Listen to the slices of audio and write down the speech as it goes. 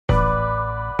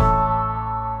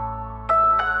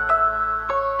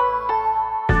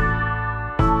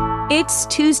It's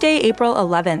Tuesday, April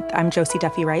 11th. I'm Josie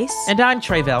Duffy Rice. And I'm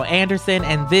Tre'vell Anderson,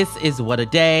 and this is What a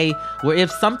Day, where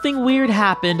if something weird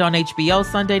happened on HBO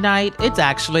Sunday night, it's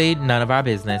actually none of our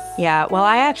business. Yeah, well,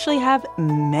 I actually have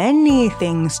many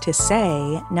things to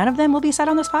say. None of them will be said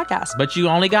on this podcast. But you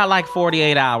only got like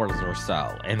 48 hours or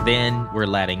so, and then we're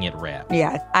letting it rip.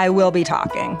 Yeah, I will be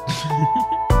talking.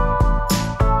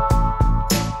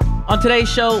 On today's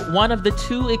show, one of the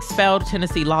two expelled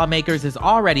Tennessee lawmakers is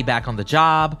already back on the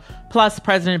job. Plus,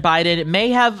 President Biden may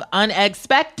have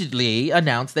unexpectedly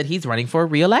announced that he's running for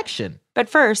re-election. But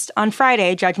first, on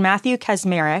Friday, Judge Matthew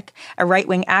Kacsmaryk, a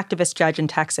right-wing activist judge in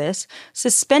Texas,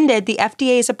 suspended the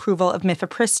FDA's approval of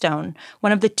Mifepristone,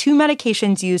 one of the two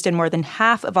medications used in more than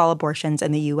half of all abortions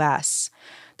in the U.S.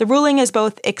 The ruling is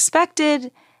both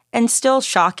expected and still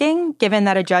shocking, given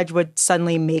that a judge would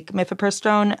suddenly make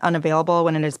Mifepristone unavailable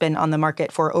when it has been on the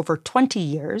market for over 20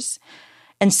 years.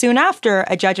 And soon after,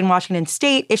 a judge in Washington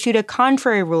state issued a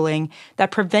contrary ruling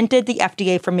that prevented the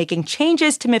FDA from making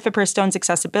changes to Mifepristone's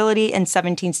accessibility in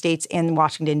 17 states and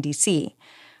Washington, D.C.,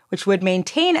 which would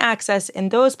maintain access in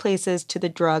those places to the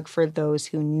drug for those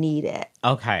who need it.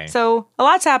 Okay. So a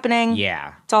lot's happening.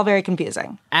 Yeah. It's all very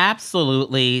confusing.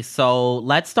 Absolutely. So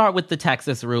let's start with the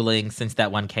Texas ruling, since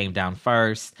that one came down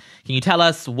first. Can you tell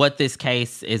us what this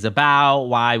case is about?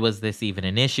 Why was this even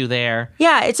an issue there?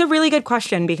 Yeah, it's a really good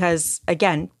question because,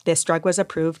 again, this drug was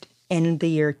approved in the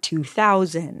year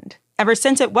 2000. Ever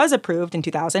since it was approved in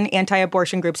 2000,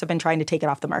 anti-abortion groups have been trying to take it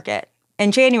off the market.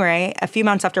 In January, a few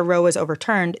months after Roe was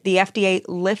overturned, the FDA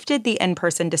lifted the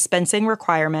in-person dispensing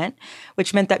requirement,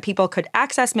 which meant that people could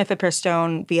access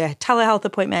Mifepristone via telehealth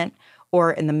appointment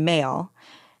or in the mail.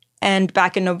 And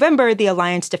back in November, the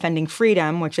Alliance Defending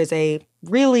Freedom, which is a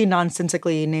really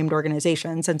nonsensically named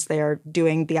organization since they are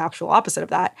doing the actual opposite of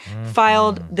that,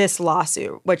 filed this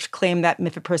lawsuit, which claimed that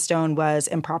Mifepristone was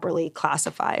improperly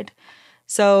classified.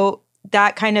 So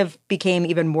that kind of became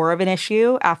even more of an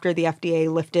issue after the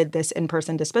FDA lifted this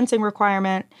in-person dispensing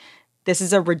requirement. This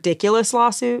is a ridiculous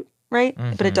lawsuit, right?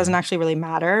 But it doesn't actually really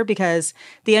matter because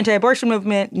the anti-abortion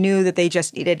movement knew that they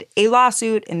just needed a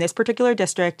lawsuit in this particular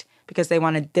district because they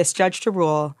wanted this judge to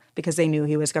rule because they knew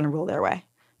he was going to rule their way,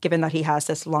 given that he has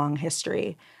this long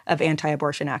history of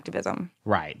anti-abortion activism.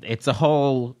 Right. It's a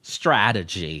whole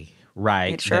strategy,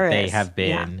 right? It sure that they is. have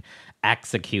been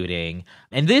executing.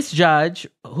 And this judge,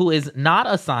 who is not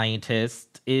a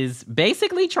scientist, is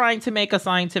basically trying to make a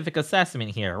scientific assessment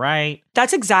here, right?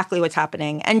 That's exactly what's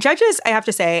happening. And judges, I have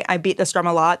to say, I beat this drum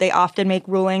a lot. They often make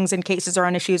rulings in cases or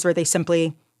on issues where they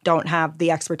simply don't have the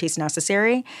expertise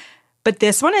necessary. But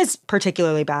this one is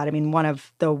particularly bad. I mean, one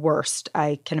of the worst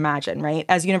I can imagine, right?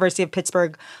 As University of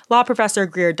Pittsburgh law professor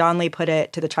Greer Donnelly put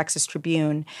it to the Texas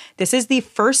Tribune, this is the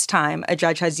first time a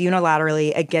judge has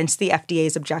unilaterally, against the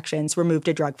FDA's objections, removed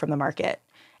a drug from the market.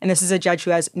 And this is a judge who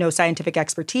has no scientific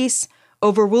expertise,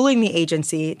 overruling the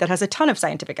agency that has a ton of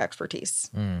scientific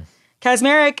expertise.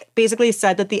 Kacsmaryk basically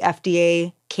said that the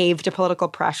FDA caved to political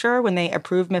pressure when they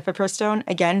approved Mifepristone,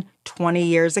 again, 20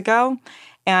 years ago.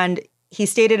 And he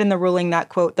stated in the ruling that,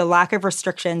 quote, the lack of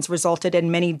restrictions resulted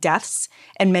in many deaths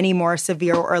and many more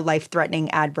severe or life-threatening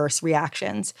adverse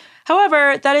reactions.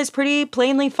 However, that is pretty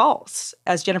plainly false.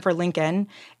 As Jennifer Lincoln,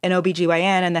 an OBGYN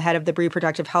and the head of the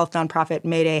reproductive health nonprofit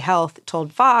Mayday Health,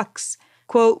 told Fox,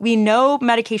 quote, we know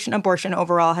medication abortion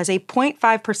overall has a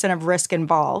 0.5% of risk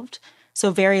involved,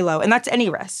 so very low. And that's any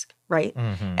risk, right?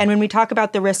 And when we talk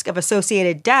about the risk of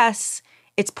associated deaths,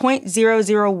 it's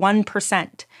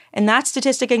 0.001%. And that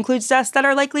statistic includes deaths that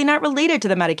are likely not related to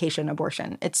the medication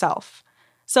abortion itself.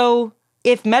 So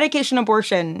if medication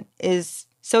abortion is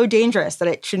so dangerous that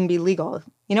it shouldn't be legal,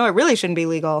 it really shouldn't be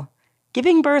legal,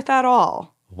 giving birth at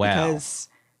all. Well, because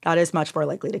that is much more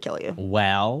likely to kill you.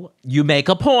 Well, you make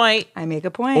a point. I make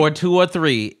a point. Or two or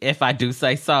three, if I do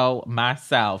say so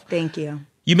myself. Thank you.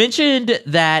 You mentioned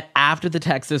that after the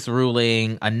Texas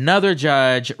ruling, another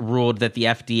judge ruled that the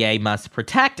FDA must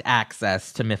protect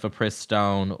access to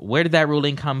Mifepristone. Where did that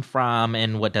ruling come from,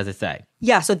 and what does it say?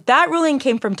 Yeah, so that ruling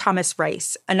came from Thomas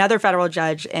Rice, another federal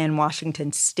judge in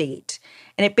Washington state.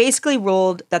 And it basically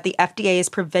ruled that the FDA is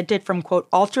prevented from, quote,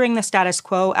 altering the status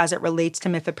quo as it relates to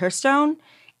Mifepristone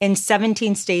in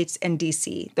 17 states and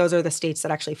D.C. Those are the states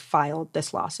that actually filed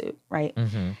this lawsuit, right?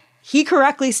 He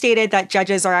correctly stated that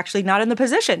judges are actually not in the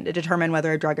position to determine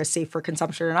whether a drug is safe for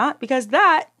consumption or not, because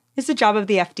that is the job of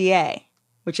the FDA,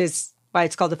 which is why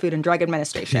it's called the Food and Drug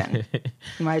Administration,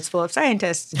 and why it's full of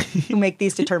scientists who make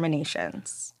these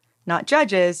determinations, not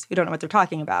judges who don't know what they're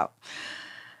talking about.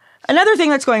 Another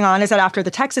thing that's going on is that after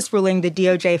the Texas ruling, the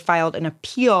DOJ filed an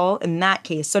appeal in that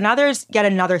case. So now there's yet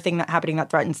another thing happening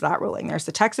that threatens that ruling. There's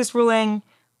the Texas ruling,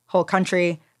 whole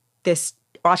country, this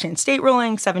Washington state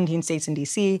ruling, 17 states in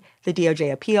D.C., the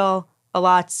DOJ appeal, a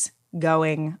lot's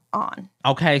going on.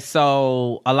 Okay,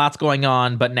 so a lot's going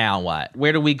on, but now what?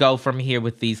 Where do we go from here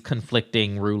with these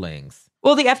conflicting rulings?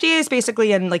 Well, the FDA is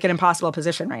basically in like an impossible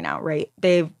position right now, right?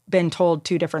 They've been told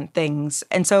two different things.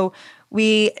 And so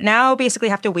we now basically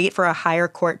have to wait for a higher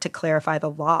court to clarify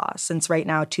the law, since right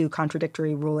now two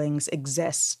contradictory rulings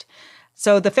exist.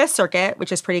 So the Fifth Circuit,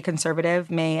 which is pretty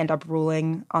conservative, may end up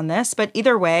ruling on this. But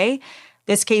either way,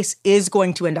 this case is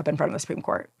going to end up in front of the Supreme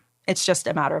Court. It's just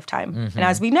a matter of time. And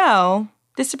as we know,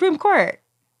 the Supreme Court,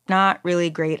 not really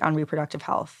great on reproductive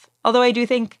health. Although I do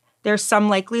think there's some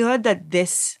likelihood that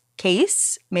this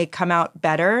case may come out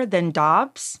better than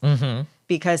Dobbs,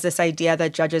 because this idea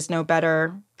that judges know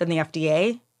better than the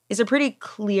FDA is a pretty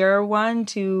clear one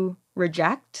to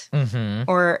reject,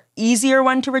 or easier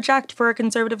one to reject for a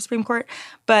conservative Supreme Court.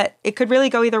 But it could really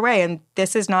go either way. And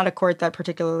this is not a court that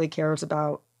particularly cares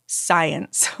about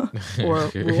science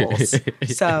or rules.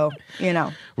 So, you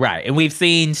know. Right. And we've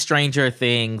seen stranger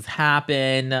things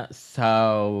happen.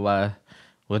 So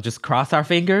we'll just cross our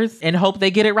fingers and hope they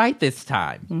get it right this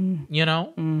time. You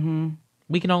know?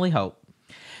 We can only hope.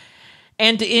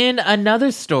 And in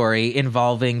another story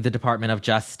involving the Department of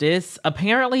Justice,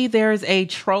 apparently there's a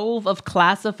trove of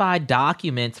classified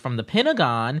documents from the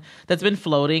Pentagon that's been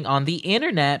floating on the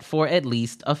internet for at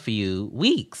least a few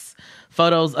weeks.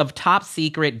 Photos of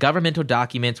top-secret governmental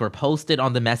documents were posted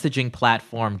on the messaging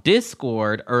platform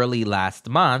Discord early last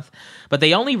month, but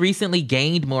they only recently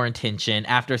gained more attention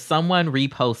after someone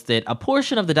reposted a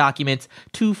portion of the documents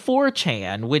to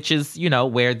 4chan, which is, you know,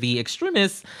 where the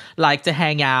extremists like to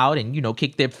hang out and, you know,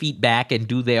 kick their feet back and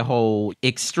do their whole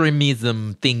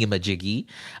extremism thingamajiggy.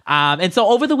 And so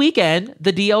over the weekend,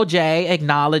 the DOJ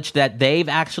acknowledged that they've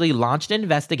actually launched an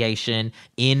investigation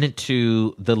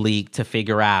into the leak to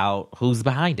figure out who's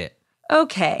behind it.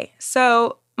 Okay,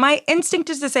 so my instinct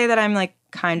is to say that I'm like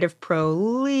kind of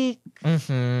pro-leak,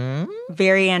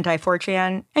 very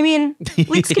anti-4chan. I mean,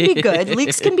 leaks can be good.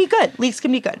 Leaks can be good. Leaks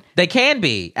can be good. They can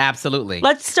be, absolutely.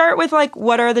 Let's start with like,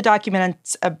 what are the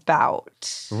documents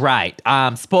about? Right.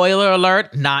 Spoiler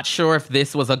alert, not sure if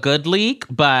this was a good leak,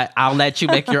 but I'll let you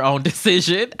make your own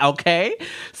decision, okay?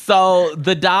 So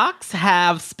the docs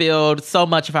have spilled so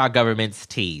much of our government's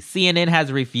tea. CNN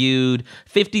has reviewed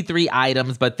 53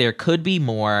 items, but there could be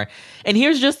more. And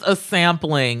here's just a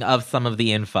sampling of some of the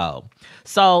info.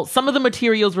 So some of the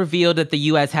materials revealed that the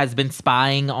U.S. has been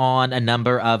spying on a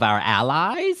number of our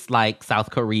allies, like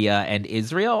South Korea and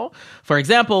Israel. For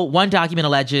example, one document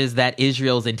alleges that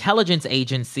Israel's intelligence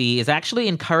agency is actually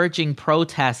encouraging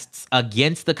protests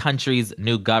against the country's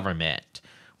new government,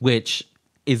 which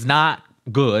is not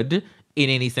good in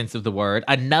any sense of the word.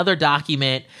 Another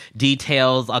document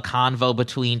details a convo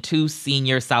between two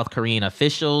senior South Korean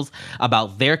officials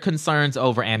about their concerns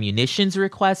over ammunitions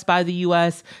requests by the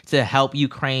U.S. to help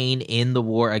Ukraine in the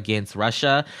war against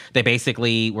Russia. They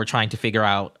basically were trying to figure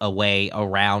out a way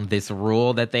around this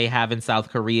rule that they have in South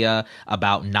Korea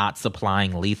about not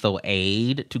supplying lethal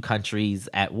aid to countries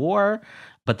at war.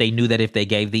 But they knew that if they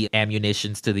gave the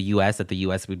ammunitions to the U.S., that the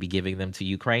U.S. would be giving them to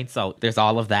Ukraine. So there's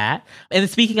all of that. And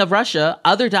speaking of Russia,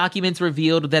 other documents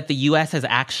revealed that the U.S. has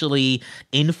actually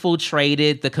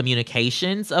infiltrated the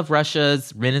communications of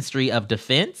Russia's Ministry of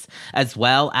Defense, as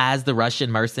well as the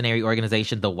Russian mercenary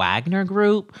organization, the Wagner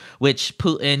Group, which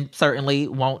Putin certainly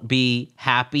won't be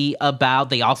happy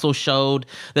about. They also showed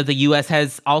that the U.S.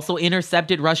 has also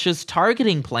intercepted Russia's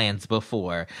targeting plans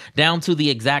before, down to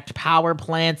the exact power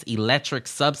plants, electric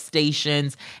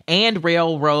substations, and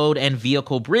railroad and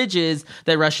vehicle bridges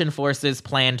that Russian forces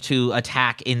planned to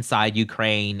attack inside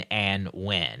Ukraine and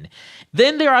when.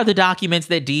 Then there are the documents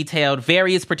that detailed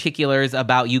various particulars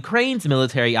about Ukraine's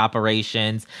military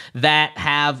operations that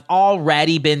have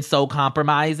already been so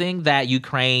compromising that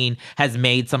Ukraine has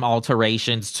made some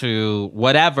alterations to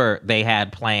whatever they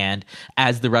had planned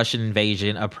as the Russian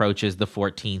invasion approaches the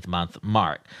 14th month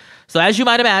mark. So as you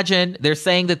might imagine, they're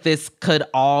saying that this could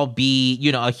all be, you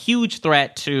know, a huge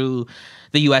threat to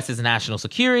the U.S.'s national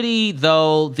security,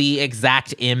 though the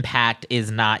exact impact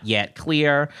is not yet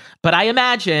clear. But I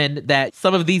imagine that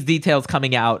some of these details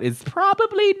coming out is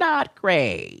probably not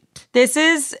great. This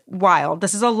is wild.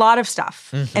 This is a lot of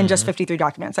stuff in just 53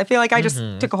 documents. I feel like I just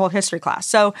took a whole history class.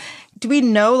 So do we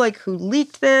know, like, who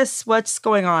leaked this? What's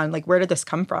going on? Like, where did this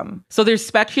come from? So there's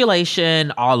speculation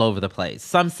all over the place.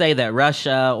 Some say that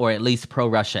Russia, or at least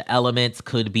pro-Russia elements,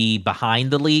 could be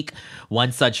behind the leak.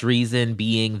 One such reason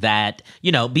being that,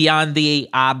 beyond the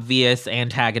obvious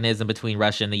antagonism between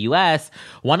Russia and the U.S.,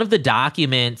 one of the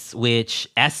documents which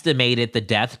estimated the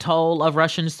death toll of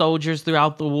Russian soldiers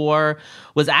throughout the war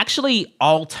was actually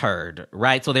altered,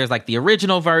 right? So there's like the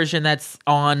original version that's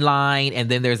online, and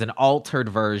then there's an altered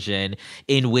version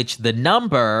in which the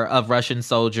number of Russian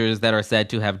soldiers that are said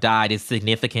to have died is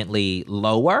significantly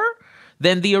lower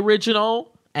than the original.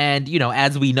 And,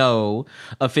 as we know,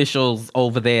 officials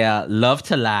over there love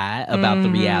to lie about the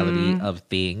reality of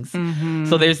things.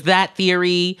 So there's that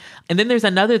theory. And then there's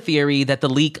another theory that the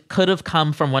leak could have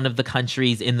come from one of the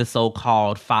countries in the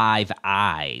so-called Five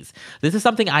Eyes. This is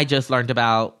something I just learned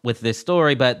about with this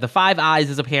story, but the Five Eyes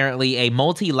is apparently a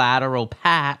multilateral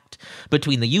pact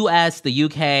between the US, the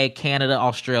UK, Canada,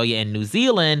 Australia, and New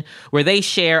Zealand, where they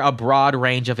share a broad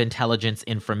range of intelligence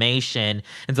information.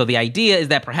 And so the idea is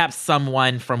that perhaps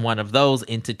someone from one of those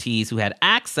entities who had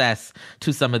access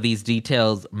to some of these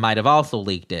details might have also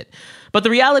leaked it. But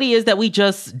the reality is that we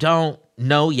just don't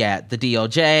know yet. The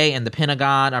DOJ and the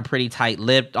Pentagon are pretty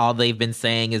tight-lipped. All they've been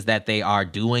saying is that they are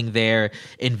doing their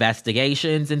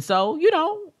investigations. And so,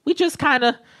 we just kind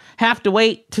of have to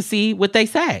wait to see what they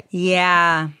say.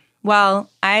 Yeah. Well,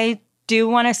 I do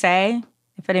want to say,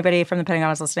 if anybody from the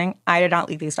Pentagon is listening, I did not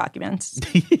leak these documents.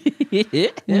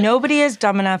 Nobody is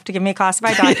dumb enough to give me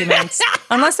classified documents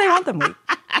unless they want them leaked.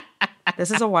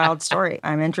 This is a wild story.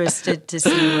 I'm interested to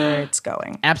see where it's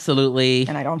going. Absolutely.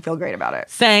 And I don't feel great about it.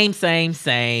 Same.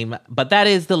 But that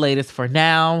is the latest for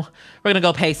now. We're going to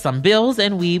go pay some bills,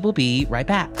 and we will be right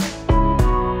back.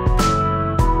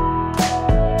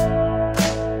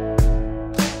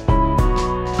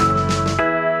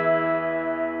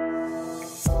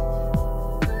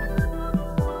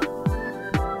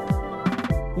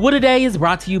 What A Day is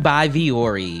brought to you by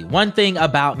Vuori. One thing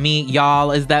about me, y'all,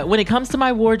 is that when it comes to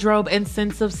my wardrobe and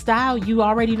sense of style, you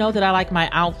already know that I like my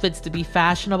outfits to be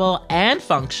fashionable and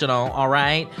functional, all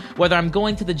right? Whether I'm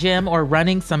going to the gym or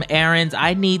running some errands,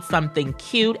 I need something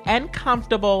cute and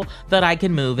comfortable that I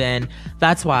can move in.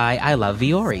 That's why I love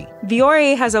Vuori.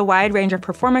 Vuori has a wide range of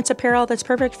performance apparel that's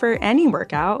perfect for any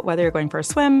workout, whether you're going for a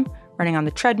swim, running on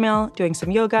the treadmill, doing some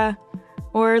yoga,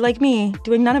 or like me,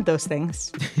 doing none of those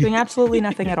things, doing absolutely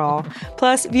nothing at all.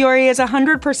 Plus, Vuori is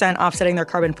 100% offsetting their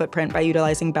carbon footprint by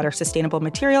utilizing better sustainable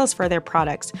materials for their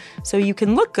products, so you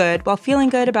can look good while feeling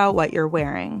good about what you're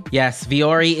wearing. Yes,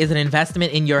 Vuori is an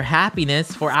investment in your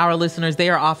happiness. For our listeners, they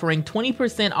are offering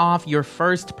 20% off your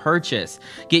first purchase.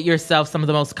 Get yourself some of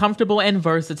the most comfortable and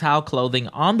versatile clothing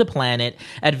on the planet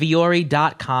at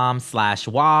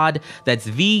vuori.com/WOD. That's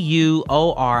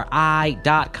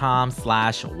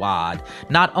VUORI.com/WOD.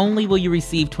 Not only will you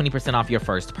receive 20% off your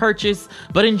first purchase,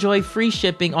 but enjoy free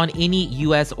shipping on any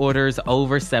U.S. orders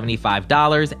over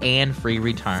 $75 and free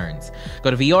returns.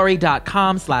 Go to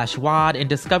vuori.com/WOD and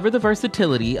discover the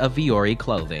versatility of Vuori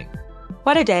clothing.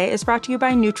 What A Day is brought to you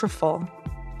by Nutrafol.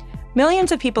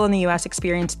 Millions of people in the U.S.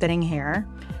 experience thinning hair.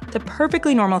 It's a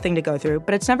perfectly normal thing to go through,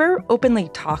 but it's never openly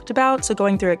talked about, so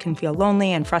going through it can feel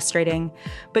lonely and frustrating.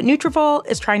 But Nutrafol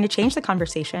is trying to change the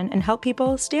conversation and help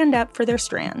people stand up for their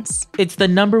strands. It's the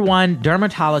 #1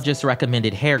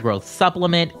 dermatologist-recommended hair growth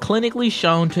supplement, clinically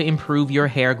shown to improve your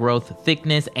hair growth,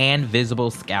 thickness, and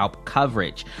visible scalp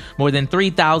coverage. More than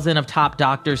 3,000 of top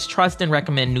doctors trust and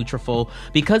recommend Nutrafol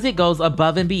because it goes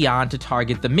above and beyond to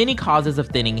target the many causes of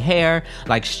thinning hair,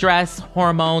 like stress,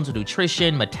 hormones,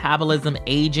 nutrition, metabolism,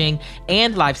 aging,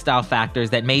 and lifestyle factors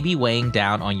that may be weighing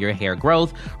down on your hair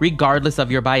growth, regardless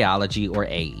of your biology or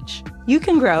age. You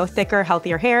can grow thicker,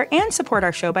 healthier hair and support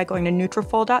our show by going to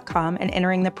Nutrafol.com and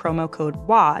entering the promo code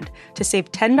WOD to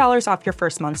save $10 off your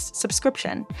first month's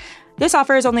subscription. This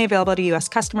offer is only available to U.S.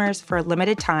 customers for a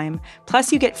limited time.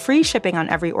 Plus, you get free shipping on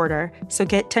every order. So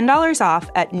get $10 off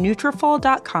at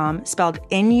Nutrafol.com, spelled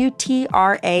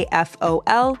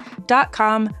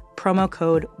Nutrafol.com, promo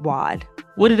code WOD.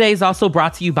 What A Day is also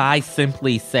brought to you by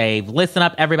Simply Save. Listen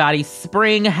up, everybody.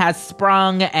 Spring has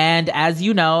sprung, and as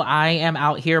you know, I am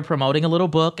out here promoting a little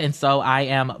book, and so I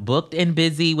am booked and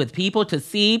busy with people to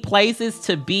see, places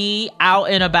to be, out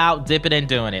and about, dipping and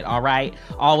doing it, all right?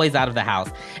 Always out of the house.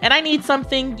 And I need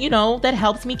something, that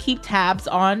helps me keep tabs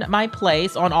on my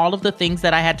place, on all of the things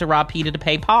that I had to rob Peter to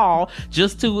pay Paul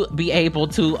just to be able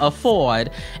to afford.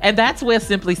 And that's where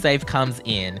Simply Save comes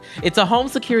in. It's a home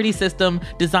security system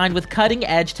designed with cutting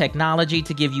cutting-edge technology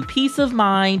to give you peace of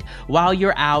mind while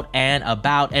you're out and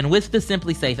about. And with the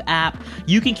SimpliSafe app,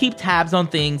 you can keep tabs on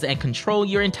things and control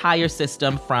your entire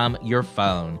system from your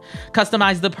phone.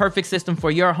 Customize the perfect system for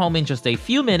your home in just a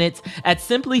few minutes at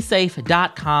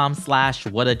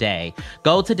simplysafe.com/whataday.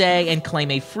 Go today and claim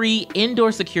a free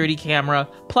indoor security camera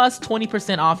plus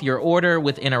 20% off your order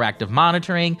with interactive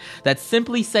monitoring. That's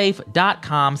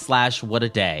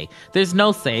simplysafe.com/whataday. There's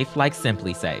no safe like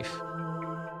SimpliSafe.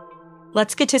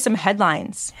 Let's get to some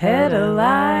headlines.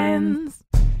 Headlines.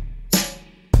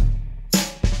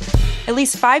 At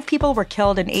least 5 people were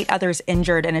killed and 8 others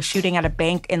injured in a shooting at a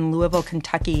bank in Louisville,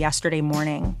 Kentucky yesterday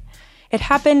morning. It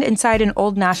happened inside an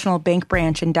Old National Bank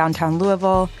branch in downtown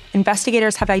Louisville.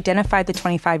 Investigators have identified the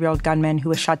 25-year-old gunman who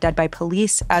was shot dead by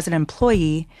police as an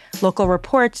employee. Local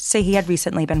reports say he had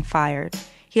recently been fired.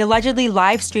 He allegedly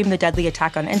live-streamed the deadly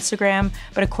attack on Instagram,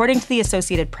 but according to the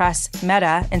Associated Press,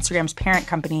 Meta, Instagram's parent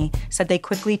company, said they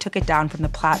quickly took it down from the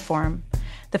platform.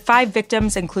 The 5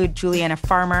 victims include Juliana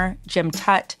Farmer, Jim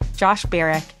Tutt, Josh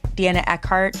Barrick, Deanna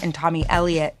Eckhart, and Tommy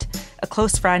Elliott, a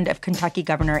close friend of Kentucky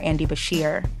Governor Andy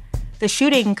Beshear. The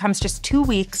shooting comes just 2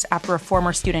 weeks after a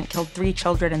former student killed 3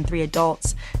 children and 3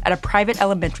 adults at a private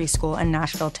elementary school in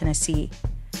Nashville, Tennessee.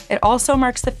 It also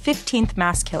marks the 15th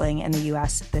mass killing in the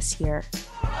U.S. this year.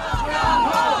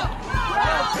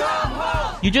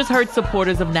 You just heard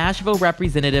supporters of Nashville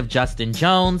Representative Justin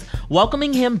Jones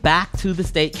welcoming him back to the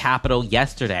state capitol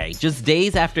yesterday, just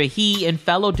days after he and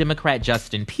fellow Democrat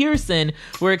Justin Pearson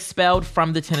were expelled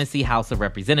from the Tennessee House of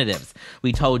Representatives.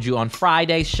 We told you on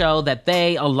Friday's show that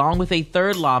they, along with a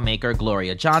third lawmaker,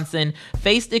 Gloria Johnson,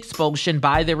 faced expulsion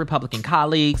by their Republican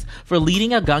colleagues for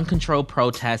leading a gun control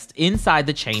protest inside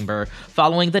the chamber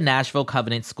following the Nashville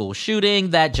Covenant School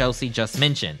shooting that Josie just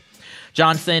mentioned.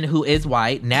 Johnson, who is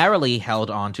white, narrowly held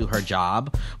on to her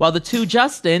job, while the 2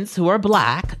 Justins, who are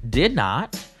black, did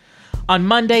not. On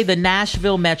Monday, the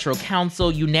Nashville Metro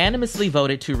Council unanimously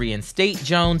voted to reinstate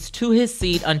Jones to his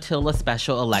seat until a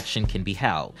special election can be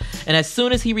held. And as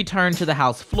soon as he returned to the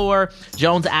House floor,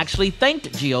 Jones actually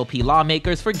thanked GOP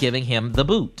lawmakers for giving him the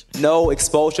boot. No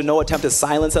expulsion, no attempt to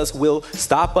silence us will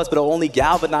stop us, but it'll only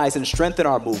galvanize and strengthen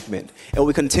our movement. And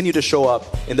we continue to show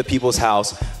up in the people's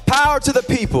house. Power to the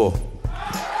people.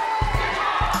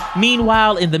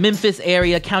 Meanwhile, in the Memphis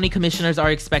area, county commissioners are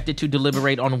expected to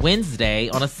deliberate on Wednesday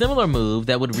on a similar move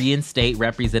that would reinstate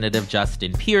Representative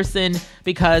Justin Pearson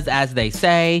because, as they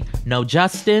say, no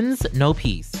Justins, no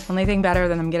peace. Only thing better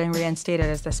than them getting reinstated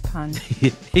is this pun.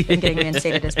 Getting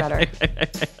reinstated is better.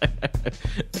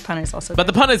 The pun is also But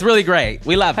good. the pun is really great.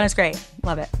 We love it. The pun is great.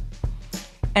 Love it.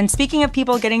 And speaking of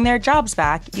people getting their jobs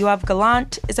back, Yoav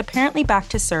Gallant is apparently back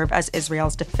to serve as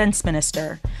Israel's defense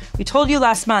minister. We told you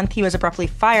last month he was abruptly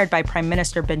fired by Prime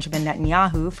Minister Benjamin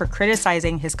Netanyahu for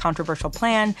criticizing his controversial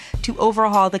plan to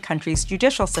overhaul the country's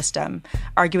judicial system,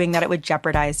 arguing that it would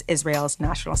jeopardize Israel's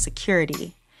national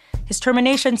security. His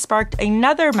termination sparked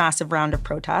another massive round of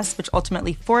protests, which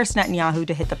ultimately forced Netanyahu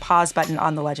to hit the pause button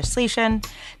on the legislation.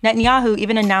 Netanyahu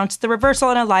even announced the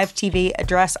reversal in a live TV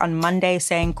address on Monday,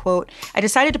 saying, quote, "I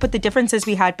decided to put the differences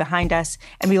we had behind us,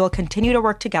 and we will continue to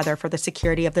work together for the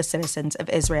security of the citizens of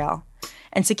Israel."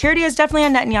 And security is definitely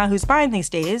on Netanyahu's mind these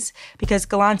days, because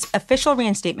Gallant's official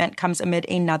reinstatement comes amid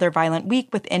another violent week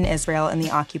within Israel in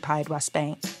the occupied West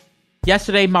Bank.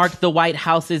 Yesterday marked the White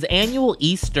House's annual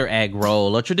Easter egg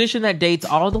roll, a tradition that dates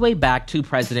all the way back to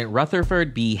President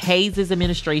Rutherford B. Hayes'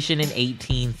 administration in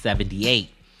 1878.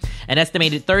 An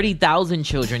estimated 30,000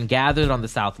 children gathered on the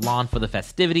South Lawn for the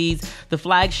festivities, the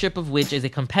flagship of which is a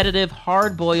competitive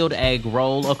hard-boiled egg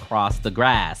roll across the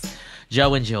grass.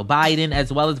 Joe and Jill Biden,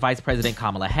 as well as Vice President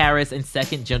Kamala Harris and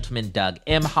Second Gentleman Doug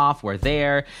Emhoff were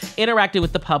there, interacting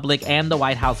with the public and the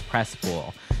White House press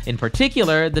pool. In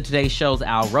particular, the Today Show's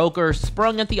Al Roker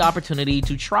sprung at the opportunity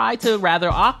to try to rather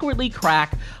awkwardly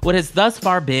crack what has thus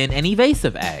far been an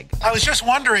evasive egg. I was just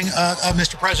wondering,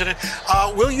 Mr. President,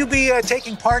 will you be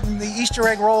taking part in the Easter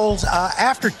egg rolls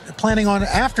after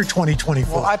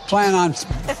 2024? Well, I plan on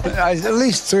at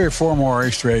least 3 or 4 more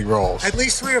Easter egg rolls. At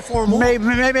least 3 or 4 more?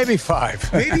 Maybe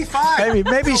 5. Maybe 5?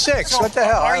 maybe 6. So what the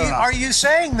hell? Are you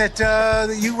saying that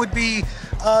you would be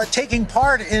taking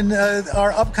part in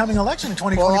our upcoming election in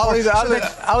 2024? Well,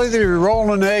 I'll either be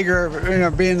rolling an egg or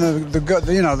being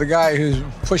the guy who's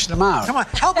pushing them out. Come on,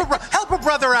 help a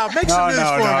brother out. Make some news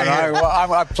for me.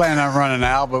 I plan on running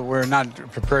out, but we're not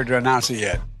prepared to announce it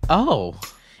yet. Oh,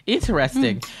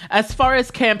 interesting. As far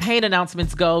as campaign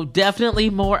announcements go, definitely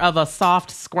more of a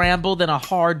soft scramble than a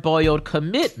hard-boiled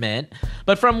commitment.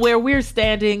 But from where we're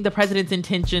standing, the president's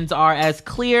intentions are as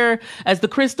clear as the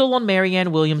crystal on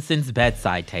Marianne Williamson's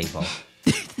bedside table.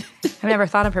 I've never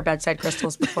thought of her bedside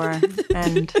crystals before,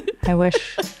 and I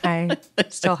wish I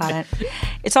still hadn't.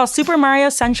 It's all Super Mario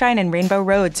Sunshine and Rainbow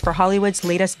Roads for Hollywood's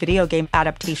latest video game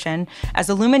adaptation, as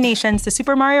Illumination's The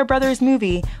Super Mario Bros.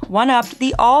 Movie one-upped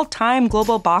the all-time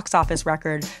global box office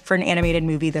record for an animated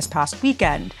movie this past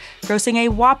weekend, grossing a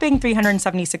whopping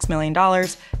 $376 million,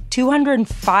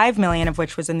 $205 million of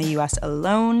which was in the US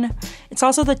alone. It's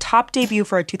also the top debut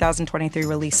for a 2023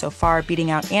 release so far,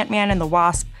 beating out Ant-Man and the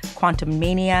Wasp: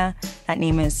 Quantumania. That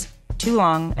name is too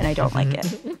long, and I don't like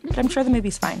it. But I'm sure the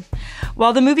movie's fine.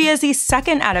 While the movie is the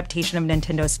second adaptation of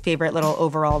Nintendo's favorite little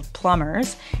overall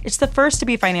plumbers, it's the first to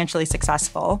be financially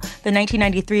successful. The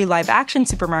 1993 live-action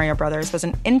Super Mario Bros. Was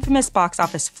an infamous box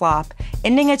office flop,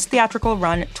 ending its theatrical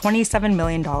run $27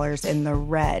 million in the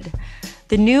red.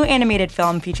 The new animated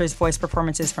film features voice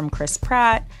performances from Chris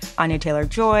Pratt, Anya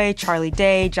Taylor-Joy, Charlie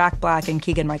Day, Jack Black, and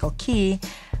Keegan-Michael Key.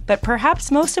 But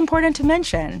perhaps most important to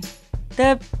mention,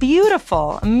 the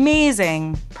beautiful,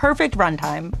 amazing, perfect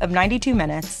runtime of 92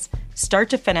 minutes, start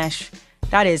to finish.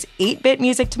 That is 8-bit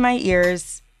music to my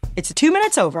ears. It's 2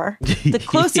 minutes over. The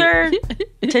closer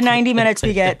to 90 minutes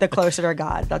we get, the closer to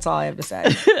God. That's all I have to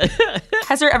say.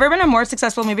 Has there ever been a more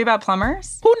successful movie about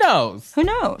plumbers? Who knows? Who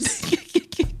knows?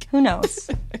 Who knows?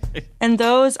 And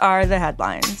those are the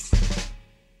headlines.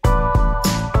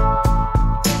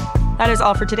 That is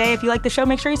all for today. If you like the show,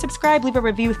 make sure you subscribe, leave a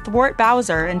review, thwart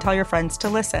Bowser, and tell your friends to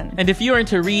listen. And if you're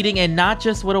into reading and not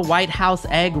just what a White House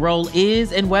egg roll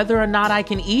is and whether or not I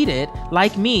can eat it,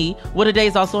 like me, What A Day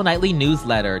is also a nightly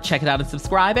newsletter. Check it out and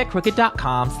subscribe at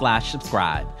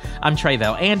crooked.com/subscribe. I'm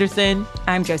Tre'vell Anderson.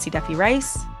 I'm Josie Duffy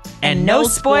Rice. And no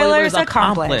spoilers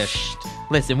accomplished.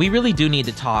 Listen, we really do need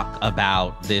to talk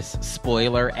about this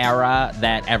spoiler era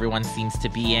that everyone seems to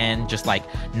be in, just like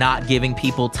not giving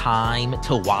people time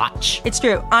to watch. It's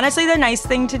true. Honestly, the nice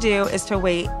thing to do is to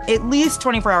wait at least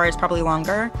 24 hours, probably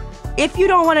longer. If you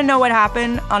don't want to know what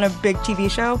happened on a big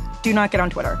TV show, do not get on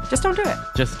Twitter. Just don't do it.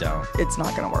 Just don't. It's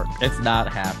not going to work. It's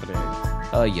not happening.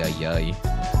 Ay, ay, ay.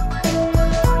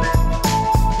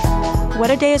 What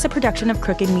A Day is a production of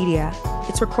Crooked Media.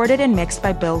 It's recorded and mixed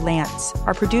by Bill Lance.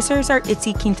 Our producers are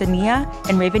Itzy Quintanilla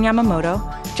and Raven Yamamoto.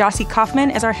 Jossie Kaufman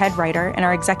is our head writer, and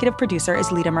our executive producer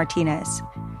is Lita Martinez.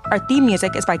 Our theme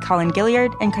music is by Colin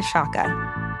Gilliard and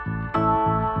Kashaka.